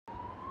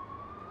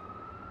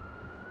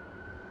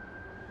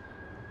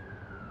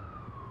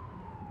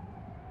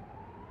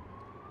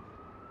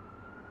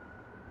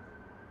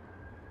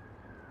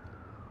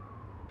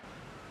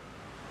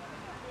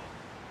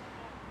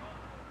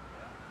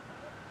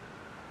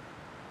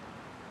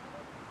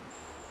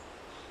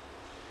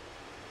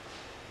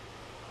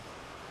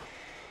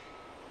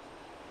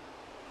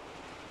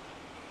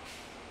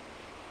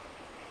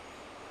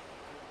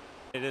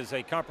It is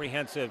a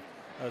comprehensive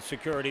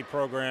security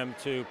program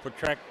to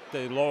protect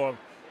the lower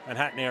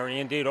Manhattan area,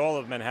 indeed all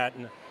of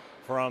Manhattan,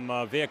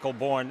 from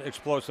vehicle-borne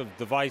explosive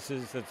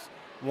devices. That's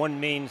one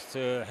means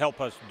to help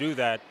us do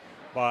that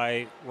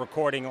by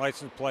recording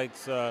license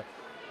plates. Those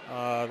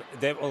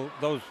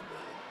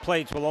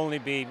plates will only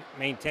be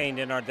maintained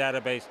in our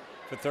database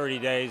for 30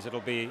 days. It'll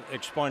be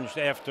expunged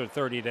after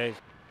 30 days.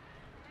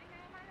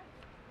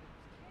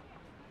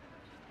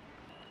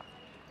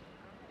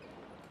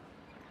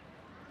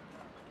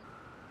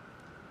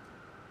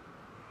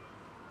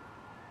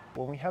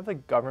 When we have the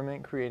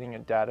government creating a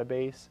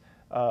database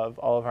of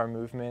all of our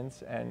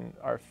movements and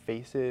our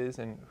faces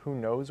and who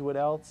knows what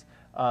else,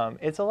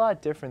 it's a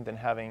lot different than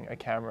having a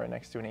camera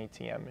next to an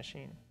ATM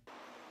machine.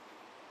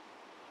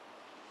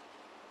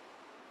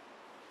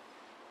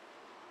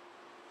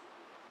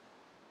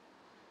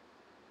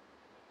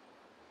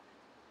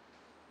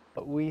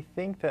 But we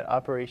think that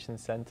Operation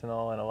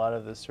Sentinel and a lot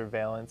of the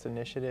surveillance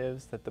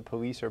initiatives that the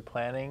police are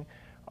planning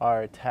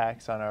are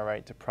attacks on our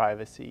right to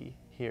privacy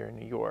here in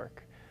New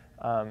York.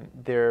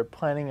 They're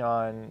planning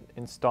on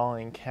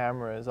installing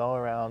cameras all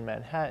around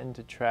Manhattan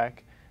to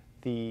track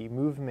the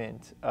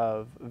movement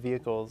of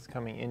vehicles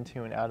coming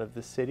into and out of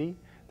the city.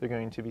 They're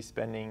going to be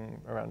spending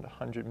around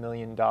 $100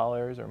 million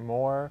or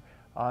more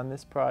on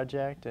this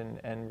project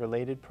and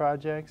related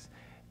projects,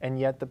 and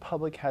yet the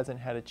public hasn't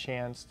had a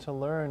chance to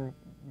learn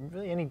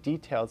really any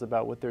details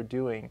about what they're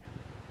doing.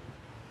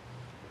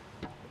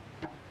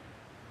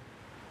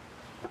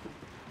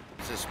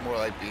 It's just more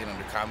like being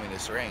under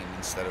communist reign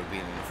instead of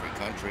being in a free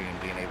country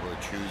and being able to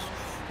choose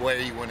where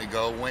you want to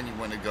go, when you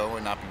want to go,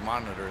 and not be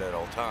monitored at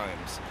all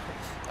times.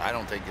 I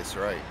don't think it's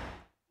right.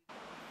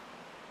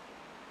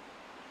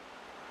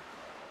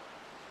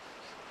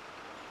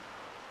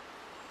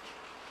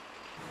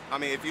 I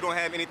mean, if you don't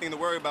have anything to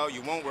worry about,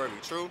 you won't worry.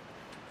 True?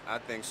 I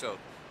think so.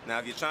 Now,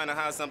 if you're trying to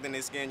hide something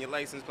that's scanning your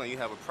license plate, you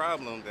have a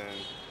problem, then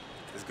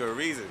it's good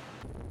reason.